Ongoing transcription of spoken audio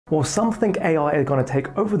While some think AI is going to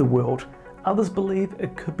take over the world, others believe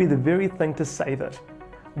it could be the very thing to save it.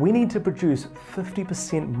 We need to produce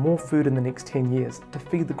 50% more food in the next 10 years to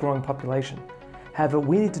feed the growing population. However,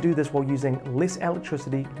 we need to do this while using less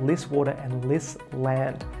electricity, less water, and less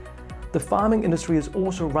land. The farming industry is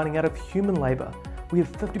also running out of human labor. We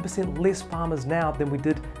have 50% less farmers now than we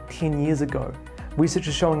did 10 years ago. Research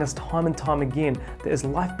is showing us time and time again that as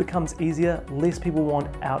life becomes easier, less people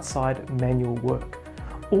want outside manual work.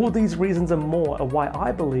 All these reasons and more are why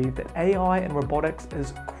I believe that AI and robotics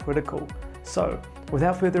is critical. So,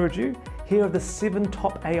 without further ado, here are the 7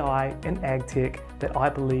 top AI and ag tech that I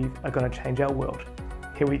believe are going to change our world.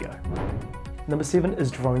 Here we go. Number 7 is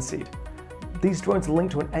drone seed. These drones are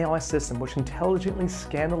linked to an AI system which intelligently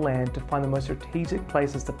scan the land to find the most strategic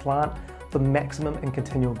places to plant for maximum and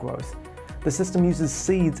continual growth. The system uses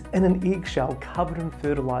seeds in an eggshell covered in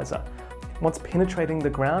fertilizer. Once penetrating the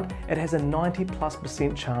ground, it has a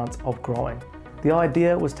 90+% chance of growing. The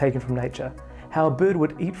idea was taken from nature, how a bird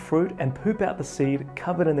would eat fruit and poop out the seed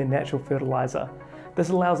covered in their natural fertilizer. This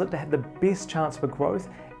allows it to have the best chance for growth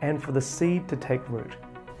and for the seed to take root.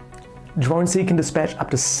 Drone seed can dispatch up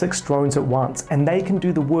to 6 drones at once, and they can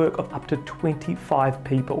do the work of up to 25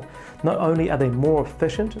 people. Not only are they more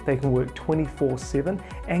efficient, they can work 24/7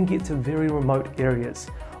 and get to very remote areas.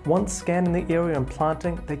 Once scanning the area and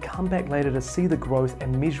planting, they come back later to see the growth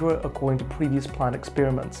and measure it according to previous plant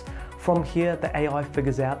experiments. From here, the AI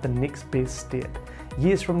figures out the next best step.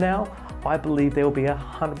 Years from now, I believe they will be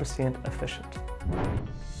 100% efficient.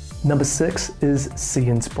 Number 6 is see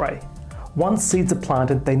and spray. Once seeds are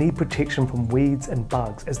planted, they need protection from weeds and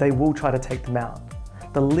bugs, as they will try to take them out.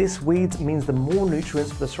 The less weeds means the more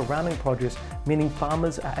nutrients for the surrounding produce, meaning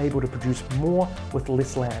farmers are able to produce more with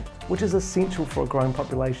less land, which is essential for a growing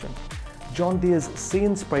population. John Deere's see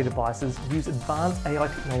and spray devices use advanced AI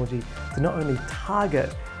technology to not only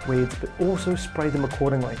target weeds, but also spray them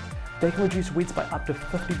accordingly. They can reduce weeds by up to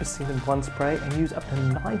 50% in one spray and use up to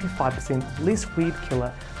 95% less weed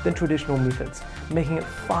killer than traditional methods, making it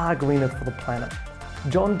far greener for the planet.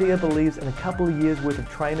 John Deere believes in a couple of years worth of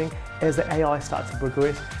training, as the AI starts to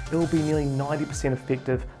progress, it will be nearly 90%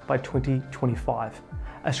 effective by 2025.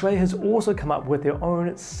 Australia has also come up with their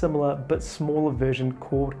own similar but smaller version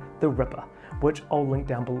called the Ripper, which I'll link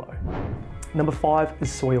down below. Number 5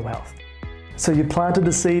 is soil health. So you planted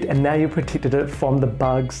the seed and now you've protected it from the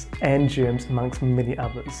bugs and germs amongst many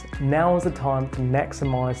others. Now is the time to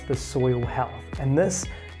maximize the soil health, and this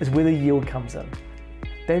is where the yield comes in.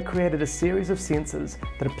 They've created a series of sensors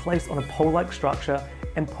that are placed on a pole-like structure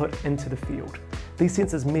and put into the field. These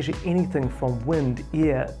sensors measure anything from wind,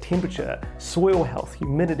 air, temperature, soil health,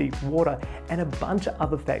 humidity, water, and a bunch of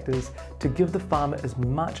other factors to give the farmer as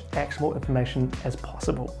much actionable information as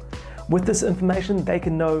possible. With this information, they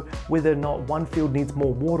can know whether or not one field needs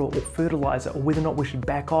more water or fertilizer, or whether or not we should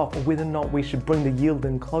back off, or whether or not we should bring the yield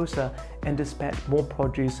in closer and dispatch more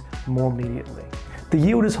produce more immediately. The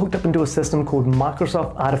yield is hooked up into a system called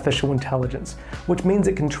Microsoft Artificial Intelligence, which means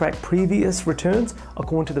it can track previous returns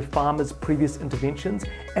according to the farmer's previous interventions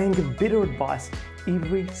and give better advice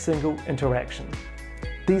every single interaction.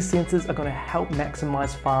 These sensors are going to help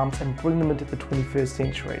maximize farms and bring them into the 21st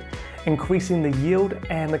century, increasing the yield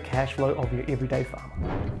and the cash flow of your everyday farmer.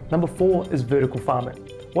 Number 4 is vertical farming.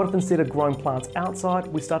 What if instead of growing plants outside,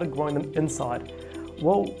 we started growing them inside?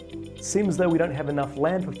 Well, seems as though we don't have enough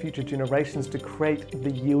land for future generations to create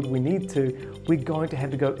the yield we need to. We're going to have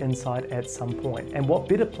to go inside at some point. And what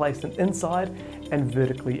better place than inside and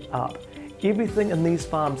vertically up? Everything in these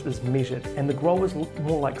farms is measured, and the growers look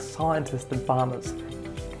more like scientists than farmers.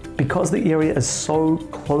 Because the area is so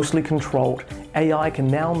closely controlled, AI can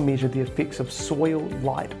now measure the effects of soil,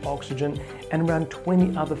 light, oxygen, and around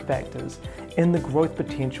 20 other factors in the growth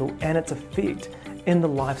potential and its effect in the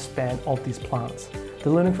lifespan of these plants. The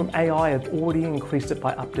learning from AI have already increased it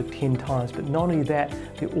by up to 10 times, but not only that,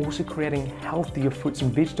 they're also creating healthier fruits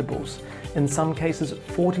and vegetables. In some cases,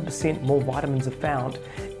 40% more vitamins are found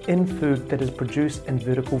in food that is produced in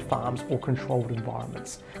vertical farms or controlled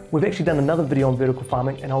environments. We've actually done another video on vertical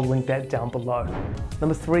farming, and I'll link that down below.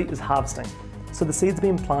 Number 3 is harvesting. So the seeds are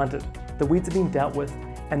being planted, the weeds are being dealt with,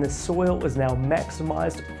 and the soil is now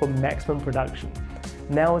maximized for maximum production.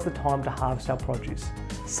 Now is the time to harvest our produce.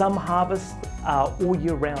 Some harvests are all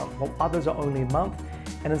year round, while others are only a month,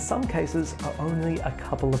 and in some cases are only a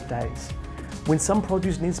couple of days. When some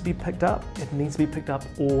produce needs to be picked up, it needs to be picked up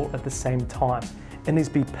all at the same time. It needs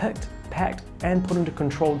to be picked, packed, and put into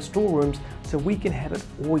controlled storerooms so we can have it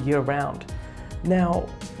all year round. Now,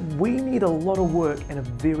 we need a lot of work in a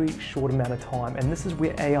very short amount of time, and this is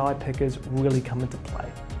where AI pickers really come into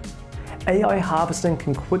play. AI harvesting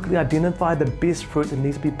can quickly identify the best fruit that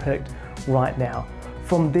needs to be picked right now.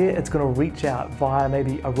 From there, it's going to reach out via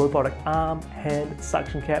maybe a robotic arm, hand,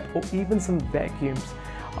 suction cap, or even some vacuums.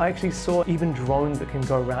 I actually saw even drones that can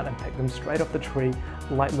go around and pick them straight off the tree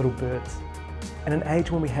like little birds. In an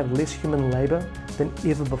age when we have less human labor than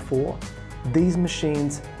ever before, these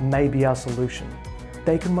machines may be our solution.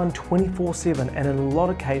 They can run 24/7 and in a lot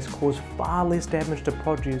of cases cause far less damage to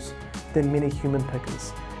produce than many human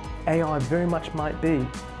pickers. AI very much might be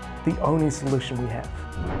the only solution we have.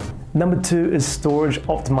 Number 2 is storage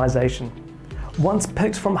optimization. Once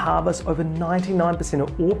picked from harvest, over 99%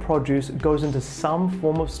 of all produce goes into some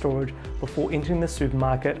form of storage before entering the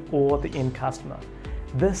supermarket or the end customer.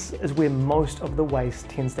 This is where most of the waste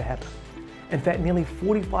tends to happen. In fact, nearly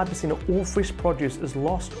 45% of all fresh produce is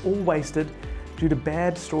lost or wasted due to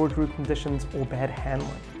bad storage room conditions or bad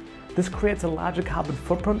handling. This creates a larger carbon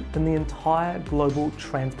footprint than the entire global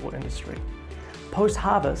transport industry.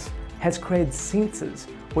 Post-harvest has created sensors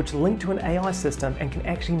which link to an AI system and can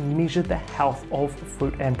actually measure the health of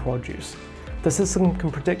fruit and produce. The system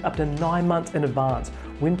can predict up to 9 months in advance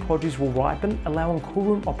when produce will ripen, allowing cool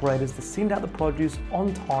room operators to send out the produce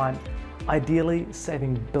on time, ideally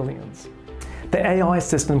saving billions. The AI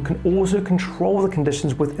system can also control the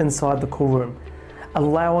conditions within inside the cool room,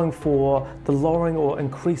 allowing for the lowering or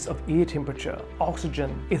increase of air temperature,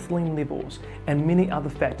 oxygen, ethylene levels, and many other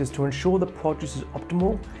factors to ensure the produce is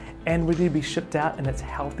optimal and ready to be shipped out in its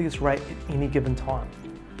healthiest rate at any given time.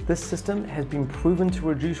 This system has been proven to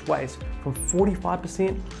reduce waste from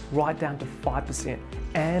 45% right down to 5%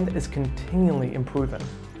 and is continually improving.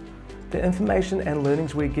 The information and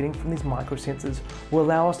learnings we're getting from these microsensors will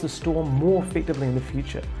allow us to store more effectively in the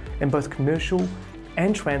future in both commercial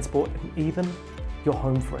and transport and even your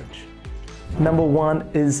home fridge. Number 1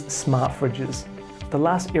 is smart fridges. The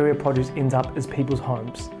last area produce ends up is people's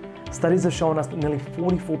homes. Studies have shown us that nearly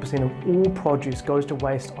 44% of all produce goes to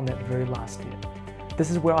waste on that very last step. This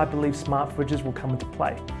is where I believe smart fridges will come into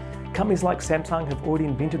play. Companies like Samsung have already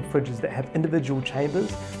invented fridges that have individual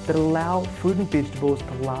chambers that allow fruit and vegetables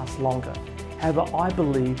to last longer. However, I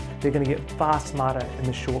believe they're going to get far smarter in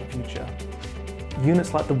the short future.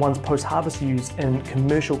 Units like the ones post-harvest used in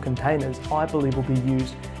commercial containers, I believe will be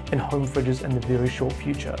used in home fridges in the very short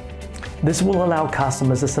future. This will allow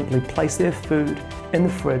customers to simply place their food in the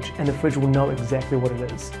fridge and the fridge will know exactly what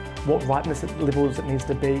it is, what ripeness levels it needs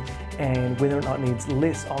to be, and whether or not it needs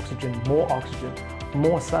less oxygen,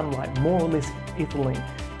 more sunlight, more or less ethylene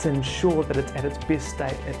to ensure that it's at its best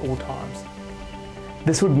state at all times.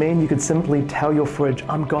 This would mean you could simply tell your fridge,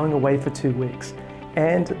 I'm going away for 2 weeks,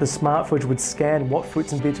 and the smart fridge would scan what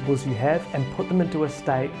fruits and vegetables you have and put them into a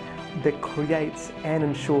state that creates and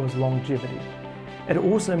ensures longevity. It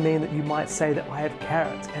also means that you might say that I have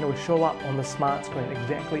carrots and it would show up on the smart screen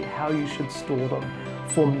exactly how you should store them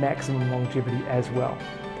for maximum longevity as well.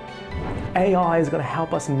 AI is going to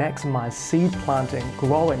help us maximize seed planting,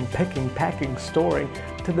 growing, picking, packing, storing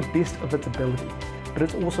to the best of its ability. But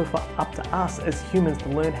it's also up to us as humans to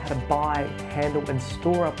learn how to buy, handle and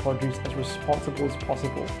store our produce as responsible as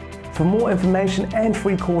possible. For more information and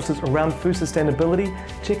free courses around food sustainability,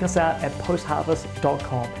 check us out at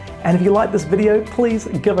postharvest.com. And if you like this video, please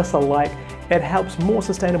give us a like. It helps more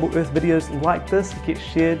Sustainable Earth videos like this get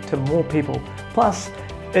shared to more people. Plus,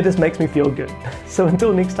 it just makes me feel good. So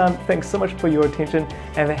until next time, thanks so much for your attention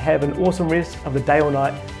and have an awesome rest of the day or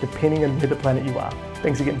night, depending on where the planet you are.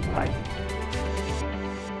 Thanks again, bye.